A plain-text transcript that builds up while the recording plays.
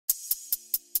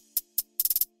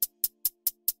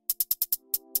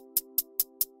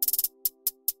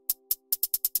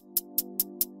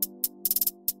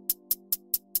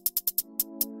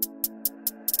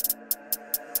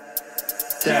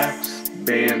Stacks,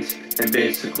 bands, and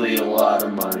basically a lot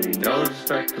of money. No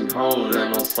respect from hoes,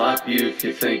 and I'll slap you if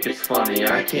you think it's funny.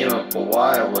 I came up a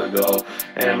while ago,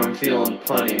 and I'm feeling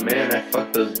plenty. Man, I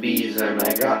fucked those bees, and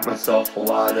I got myself a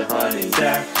lot of honey.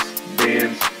 Stacks,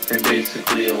 bands, and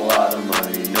basically a lot of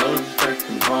money. No respect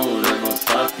from hoes, and I'll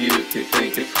slap you if you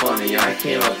think it's funny. I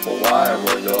came up a while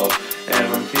ago, and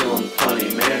I'm feeling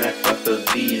plenty. Man, I fucked those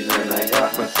bees, and I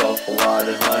got myself a lot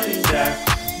of honey. Stacks,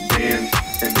 bands,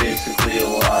 and basically a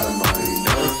lot of money.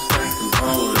 No respect from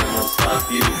hoes, and I'll slap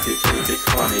you if you think it's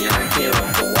funny. I came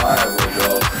up a while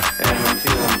ago, and I'm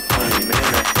feeling plenty. Man,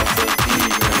 I fucked those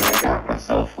bees, and I got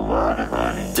myself a lot of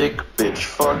honey. Dick, bitch,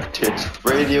 fuck tits,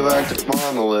 radioactive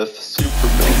monolith, super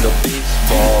mega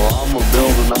baseball, I'ma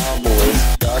build an obelisk.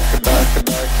 Daka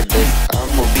dick,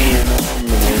 I'ma be an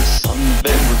ominous. I'm a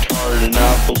bit retarded and I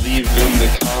believe in the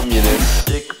communists.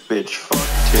 Dick, bitch, fuck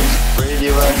tits,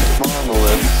 radioactive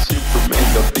monolith, super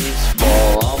mega baseball,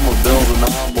 I'ma build an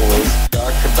obelisk.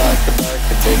 Daka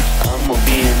dick, I'ma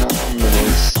be an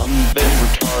ominous. I'm a bit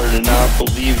retarded and I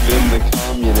believe in the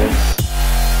communists.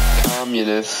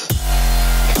 Communists,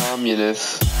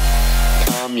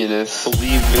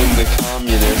 believe in the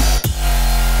communists.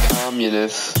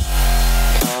 Communists,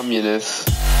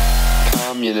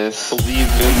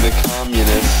 believe in the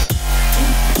communists.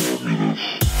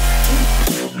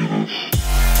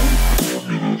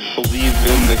 Believe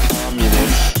in the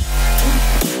communists.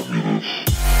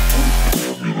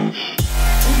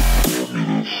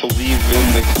 Believe in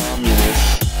the communists.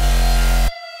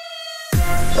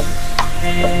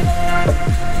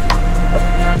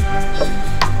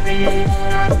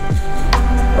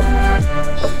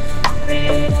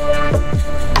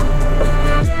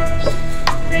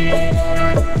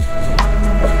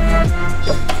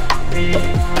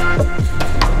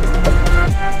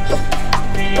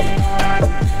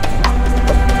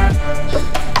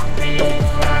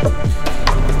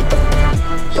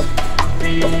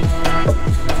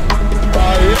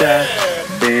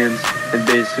 Stacks, bands, and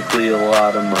basically a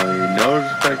lot of money. No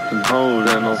respect from hoes,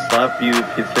 and I'll slap you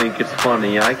if you think it's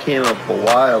funny. I came up a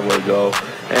while ago,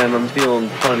 and I'm feeling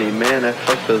funny. Man, I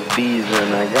fucked those bees,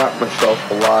 and I got myself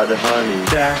a lot of honey.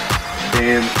 Stacks,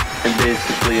 bands, and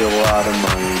basically a lot of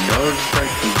money. No respect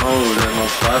from hoes, and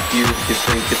I'll slap you if you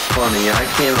think it's funny. I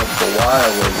came up a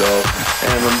while ago,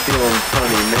 and I'm feeling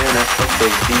funny. Man, I fucked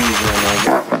those bees, and I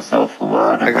got myself a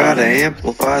lot of honey. I gotta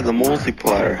amplify the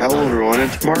multiplier. Hell, everyone,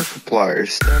 it's Markiplier.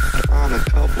 Stepped on a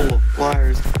couple of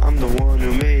flyers. I'm the one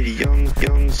who made young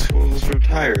schools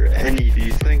retire. And if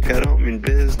you think I don't mean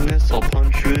business, I'll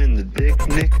punch you in the dick,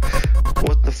 Nick.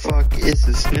 What the fuck is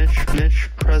a snitch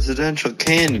presidential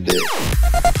candidate?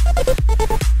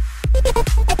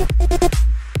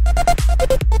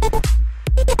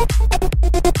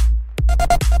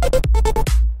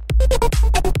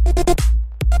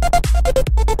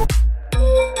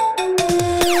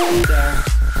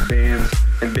 Stacks, bands,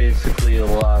 and basically a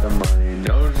lot of money.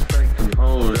 No respect from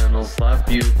hoes, and I'll slap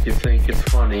you if you think it's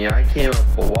funny. I came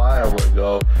up a while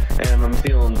ago, and I'm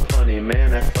feeling funny.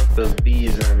 Man, I fucked those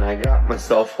bees, and I got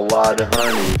myself a lot of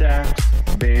honey.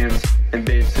 Stacks, bands, and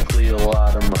basically a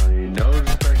lot of money. No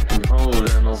respect from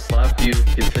hoes, and I'll slap you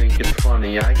if you think it's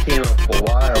funny. I came up a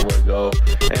while ago,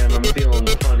 and I'm feeling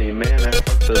funny. Man, I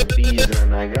fucked those bees,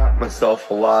 and I got myself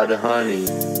a lot of honey.